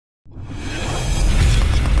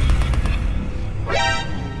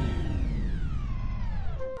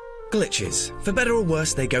Glitches. For better or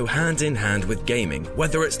worse, they go hand in hand with gaming.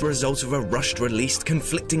 Whether it's the result of a rushed release,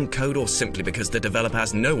 conflicting code, or simply because the developer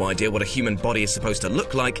has no idea what a human body is supposed to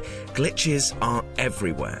look like, glitches are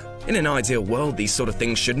everywhere. In an ideal world, these sort of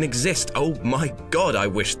things shouldn't exist. Oh my god, I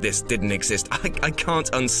wish this didn't exist. I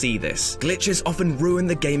can't unsee this. Glitches often ruin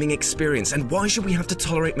the gaming experience, and why should we have to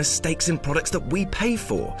tolerate mistakes in products that we pay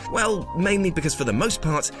for? Well, mainly because for the most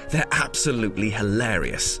part, they're absolutely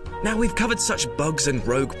hilarious. Now, we've covered such bugs and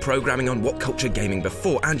rogue programming on What Culture Gaming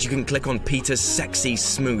before, and you can click on Peter's sexy,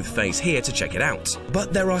 smooth face here to check it out.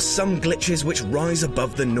 But there are some glitches which rise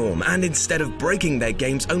above the norm, and instead of breaking their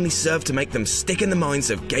games, only serve to make them stick in the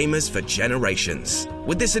minds of gamers for generations.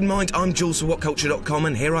 With this in mind, I'm Jules for WhatCulture.com,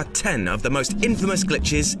 and here are 10 of the most infamous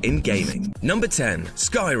glitches in gaming. Number 10.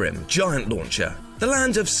 Skyrim Giant Launcher. The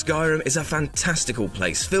land of Skyrim is a fantastical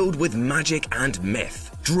place filled with magic and myth.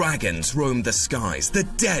 Dragons roam the skies, the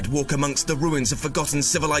dead walk amongst the ruins of forgotten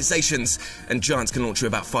civilizations, and giants can launch you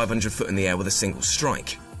about 500 foot in the air with a single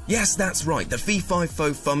strike. Yes, that's right, the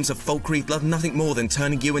fee-fi-fo-fums of Falkreath love nothing more than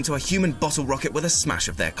turning you into a human bottle rocket with a smash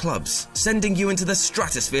of their clubs, sending you into the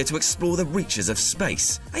stratosphere to explore the reaches of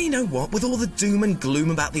space. And you know what, with all the doom and gloom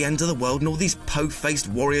about the end of the world and all these po-faced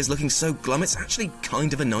warriors looking so glum, it's actually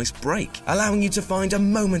kind of a nice break, allowing you to find a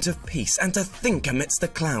moment of peace and to think amidst the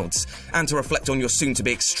clouds, and to reflect on your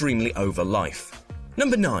soon-to-be extremely over life.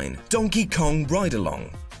 Number 9. Donkey Kong Ride-Along.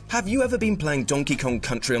 Have you ever been playing Donkey Kong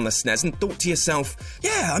Country on the SNES and thought to yourself,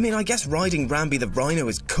 yeah, I mean, I guess riding Rambi the Rhino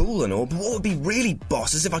is cool and all, but what would be really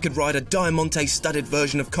boss is if I could ride a Diamante-studded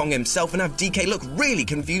version of Kong himself and have DK look really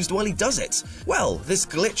confused while he does it? Well, this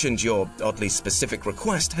glitch and your oddly specific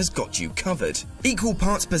request has got you covered. Equal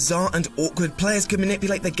parts bizarre and awkward, players can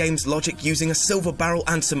manipulate the game's logic using a silver barrel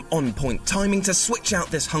and some on-point timing to switch out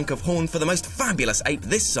this hunk of horn for the most fabulous ape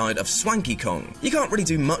this side of Swanky Kong. You can't really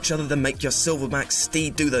do much other than make your silverback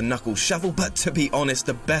steed do the knuckle shuffle, but to be honest,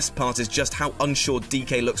 the best part is just how unsure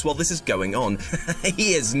DK looks while this is going on.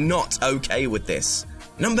 He is not okay with this.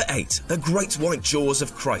 Number 8. The Great White Jaws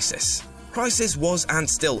of Crysis. Crysis was and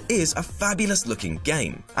still is a fabulous looking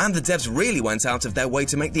game, and the devs really went out of their way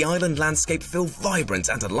to make the island landscape feel vibrant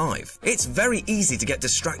and alive. It's very easy to get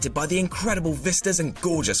distracted by the incredible vistas and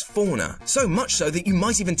gorgeous fauna, so much so that you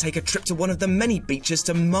might even take a trip to one of the many beaches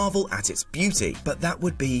to marvel at its beauty. But that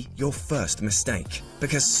would be your first mistake,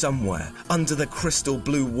 because somewhere under the crystal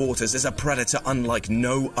blue waters is a predator unlike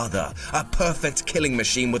no other, a perfect killing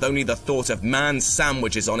machine with only the thought of man's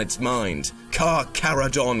sandwiches on its mind.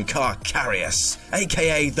 Carcharodon Carcharias,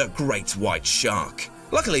 aka the Great White Shark.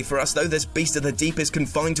 Luckily for us though, this beast of the deep is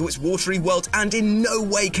confined to its watery world and in no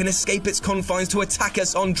way can escape its confines to attack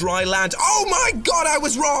us on dry land. Oh my god, I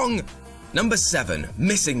was wrong! Number 7.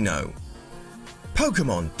 Missing No.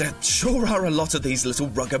 Pokemon, there sure are a lot of these little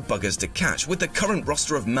rugged buggers to catch, with the current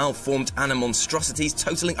roster of malformed animonstrosities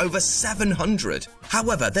totaling over 700.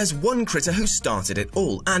 However, there's one critter who started it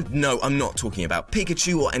all, and no, I'm not talking about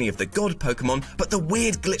Pikachu or any of the god Pokemon, but the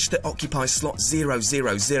weird glitch that occupies slot 000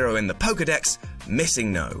 in the Pokedex,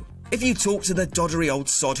 Missing No. If you talk to the doddery old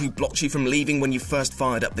sod who blocked you from leaving when you first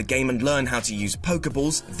fired up the game and learn how to use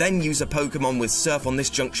Pokeballs, then use a Pokemon with Surf on this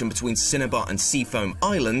junction between Cinnabar and Seafoam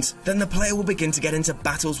Island, then the player will begin to get into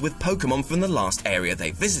battles with Pokemon from the last area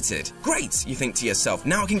they visited. Great, you think to yourself,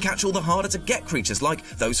 now I can catch all the harder to get creatures like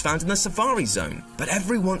those found in the Safari Zone. But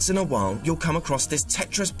every once in a while, you'll come across this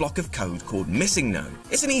Tetris block of code called Missing No.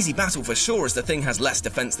 It's an easy battle for sure, as the thing has less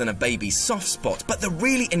defense than a baby's soft spot, but the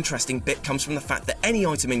really interesting bit comes from the fact that any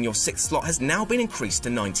item in your 6th slot has now been increased to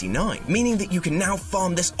 99, meaning that you can now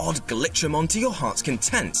farm this odd Glitchamon to your heart's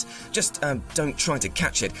content. Just don't try to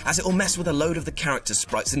catch it, as it will mess with a load of the character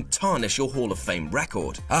sprites and tarnish your Hall of Fame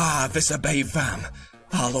record. Ah, Visabay Vam,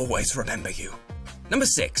 I'll always remember you. Number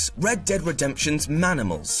 6. Red Dead Redemption's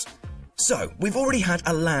Manimals. So, we've already had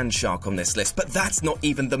a land shark on this list, but that's not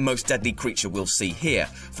even the most deadly creature we'll see here,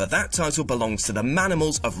 for that title belongs to the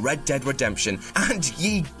Manimals of Red Dead Redemption, and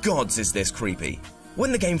ye gods is this creepy.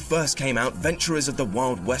 When the game first came out, venturers of the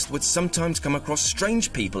Wild West would sometimes come across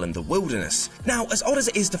strange people in the wilderness. Now, as odd as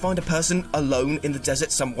it is to find a person alone in the desert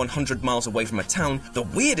some 100 miles away from a town, the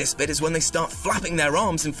weirdest bit is when they start flapping their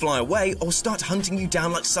arms and fly away, or start hunting you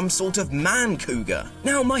down like some sort of man-cougar.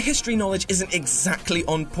 Now, my history knowledge isn't exactly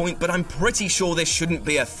on point, but I'm pretty sure this shouldn't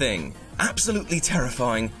be a thing. Absolutely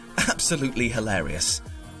terrifying, absolutely hilarious.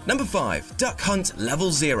 Number 5. Duck Hunt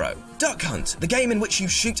Level 0. Duck Hunt, the game in which you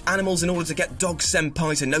shoot animals in order to get Dog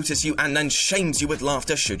Senpai to notice you and then shames you with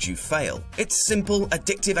laughter should you fail. It's simple,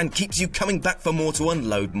 addictive, and keeps you coming back for more to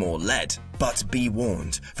unload more lead. But be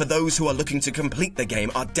warned, for those who are looking to complete the game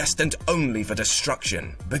are destined only for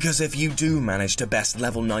destruction. Because if you do manage to best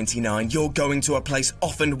level 99, you're going to a place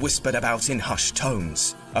often whispered about in hushed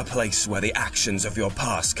tones. A place where the actions of your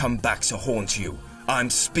past come back to haunt you. I'm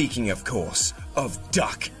speaking, of course, of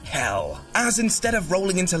Duck Hell. As instead of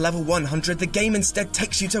rolling into level 100, the game instead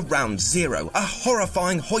takes you to round 0, a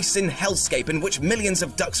horrifying Hoisin hellscape in which millions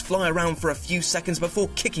of ducks fly around for a few seconds before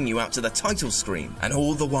kicking you out to the title screen. And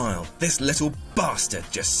all the while, this little bastard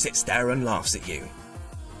just sits there and laughs at you.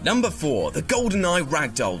 Number 4. The GoldenEye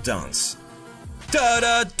Ragdoll Dance.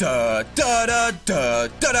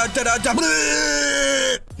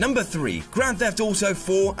 Number 3. Grand Theft Auto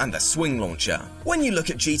 4 and the Swing Launcher. When you look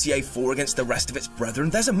at GTA 4 against the rest of its brethren,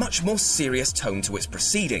 there's a much more serious tone to its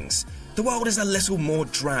proceedings. The world is a little more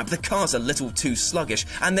drab, the cars a little too sluggish,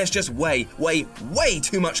 and there's just way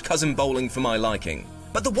too much cousin bowling for my liking.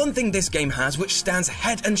 But the one thing this game has which stands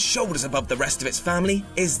head and shoulders above the rest of its family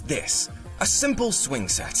is this: a simple swing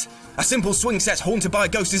set. A simple swing set haunted by a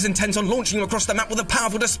ghost is intent on launching you across the map with a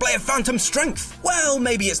powerful display of phantom strength. Well,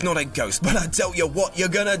 maybe it's not a ghost, but I tell you what, you're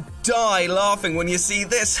gonna die laughing when you see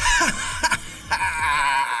this.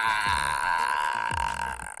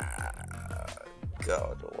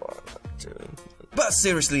 God, what am I doing? But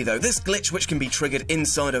seriously though, this glitch, which can be triggered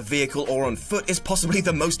inside a vehicle or on foot, is possibly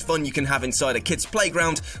the most fun you can have inside a kid's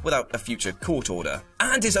playground without a future court order.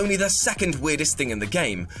 And is only the second weirdest thing in the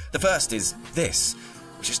game. The first is this,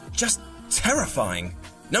 which is just terrifying.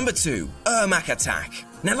 Number 2. Ermac Attack.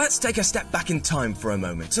 Now let's take a step back in time for a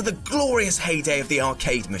moment to the glorious heyday of the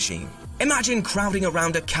arcade machine. Imagine crowding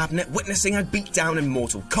around a cabinet witnessing a beatdown in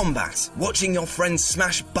Mortal Kombat, watching your friends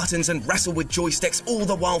smash buttons and wrestle with joysticks, all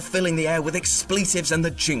the while filling the air with expletives and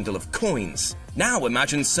the jingle of coins. Now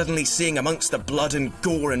imagine suddenly seeing amongst the blood and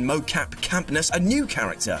gore and mocap campness a new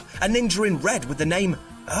character, a ninja in red with the name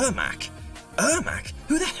Ermac. Ermac?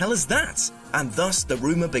 Who the hell is that? And thus the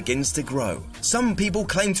rumour begins to grow. Some people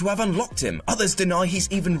claim to have unlocked him, others deny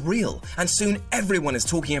he's even real, and soon everyone is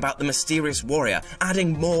talking about the mysterious warrior,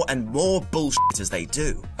 adding more and more bullshit as they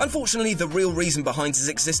do. Unfortunately, the real reason behind his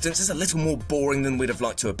existence is a little more boring than we'd have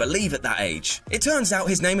liked to believe at that age. It turns out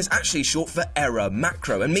his name is actually short for Error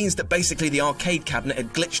Macro, and means that basically the arcade cabinet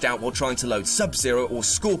had glitched out while trying to load Sub-Zero or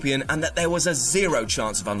Scorpion, and that there was a 0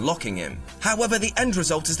 chance of unlocking him. However, the end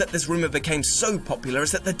result is that this rumour became so popular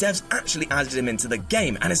is that the devs actually added him into the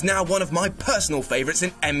game, and is now one of my personal favourites in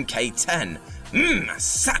MK10.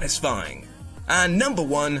 Satisfying. And number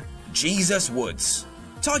 1, Jesus Woods.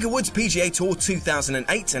 Tiger Woods PGA Tour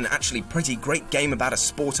 2008, an actually pretty great game about a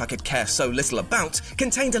sport I could care so little about,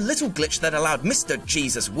 contained a little glitch that allowed Mr.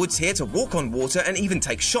 Jesus Woods here to walk on water and even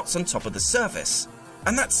take shots on top of the surface.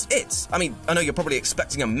 And that's it. I mean, I know you're probably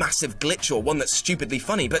expecting a massive glitch or one that's stupidly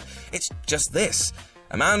funny, but it's just this: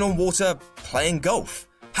 a man on water playing golf.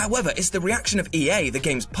 However, it's the reaction of EA, the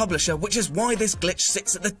game's publisher, which is why this glitch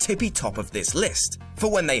sits at the tippy top of this list. For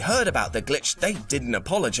when they heard about the glitch, they didn't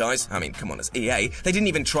apologise. I mean, come on, it's EA. They didn't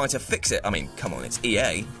even try to fix it. I mean, come on, it's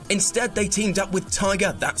EA. Instead, they teamed up with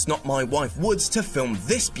Tiger, That's Not My Wife Woods, to film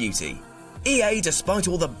this beauty. EA, despite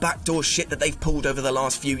all the backdoor shit that they've pulled over the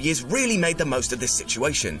last few years, really made the most of this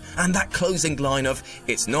situation. And that closing line of,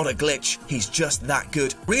 "It's not a glitch, he's just that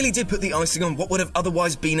good," really did put the icing on what would have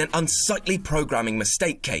otherwise been an unsightly programming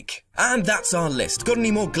mistake cake. And that's our list. Got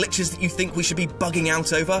any more glitches that you think we should be bugging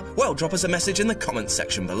out over? Well, drop us a message in the comments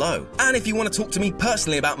section below. And if you want to talk to me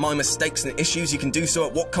personally about my mistakes and issues, you can do so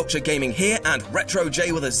at What Culture Gaming here and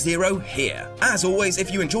RetroJ with a 0 here. As always,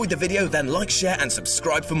 if you enjoyed the video, then like, share and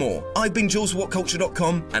subscribe for more. I've been Jules for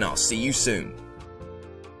WhatCulture.com, and I'll see you soon.